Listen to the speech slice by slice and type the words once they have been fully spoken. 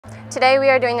Today we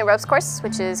are doing the ropes course,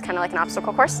 which is kind of like an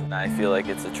obstacle course. I feel like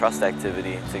it's a trust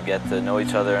activity to get to know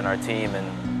each other and our team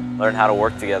and learn how to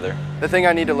work together. The thing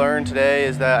I need to learn today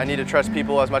is that I need to trust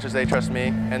people as much as they trust me,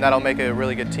 and that'll make a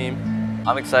really good team.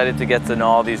 I'm excited to get to know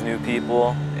all these new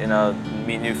people,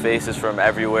 meet new faces from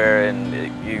everywhere, and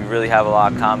you really have a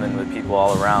lot in common with people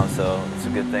all around, so it's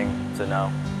a good thing to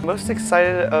know. Most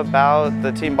excited about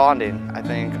the team bonding. I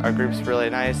think our group's really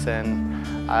nice and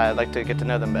I'd like to get to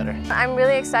know them better. I'm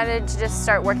really excited to just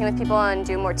start working with people and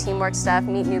do more teamwork stuff,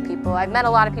 meet new people. I've met a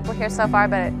lot of people here so far,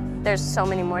 but there's so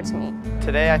many more to meet.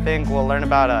 Today I think we'll learn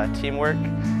about teamwork,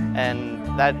 and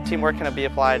that teamwork can be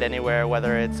applied anywhere,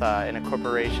 whether it's in a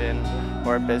corporation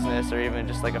or a business or even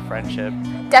just like a friendship.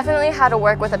 Definitely how to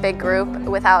work with a big group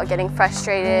without getting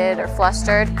frustrated or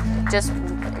flustered, just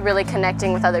really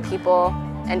connecting with other people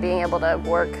and being able to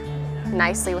work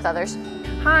nicely with others.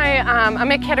 Hi, I'm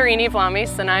Ekaterini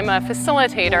Vlamis and I'm a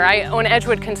facilitator. I own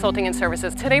Edgewood Consulting and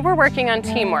Services. Today we're working on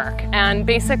teamwork, and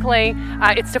basically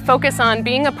it's to focus on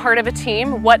being a part of a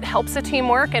team, what helps a team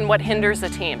work and what hinders a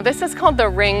team. This is called the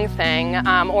ring thing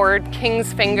or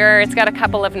King's Finger. It's got a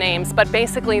couple of names, but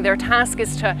basically their task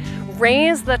is to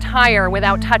raise the tire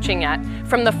without touching it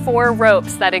from the 4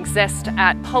 ropes that exist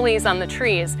at pulleys on the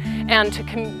trees, and to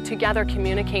together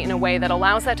communicate in a way that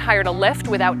allows that tire to lift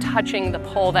without touching the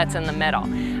pole that's in the middle.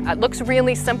 It looks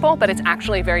really simple, but it's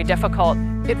actually very difficult.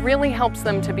 It really helps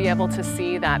them to be able to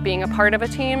see that being a part of a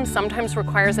team sometimes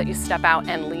requires that you step out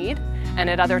and lead, and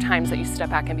at other times that you step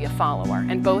back and be a follower,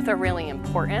 and both are really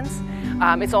important.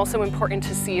 It's also important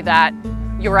to see that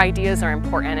your ideas are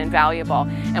important and valuable,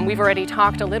 and we've already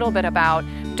talked a little bit about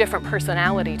different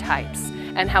personality types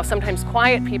and how sometimes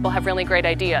quiet people have really great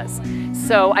ideas.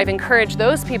 So I've encouraged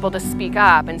those people to speak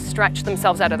up and stretch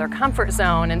themselves out of their comfort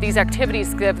zone, and these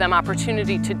activities give them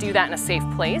opportunity to do that in a safe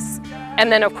place,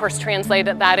 and then of course translate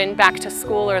that back to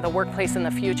school or the workplace in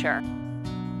the future.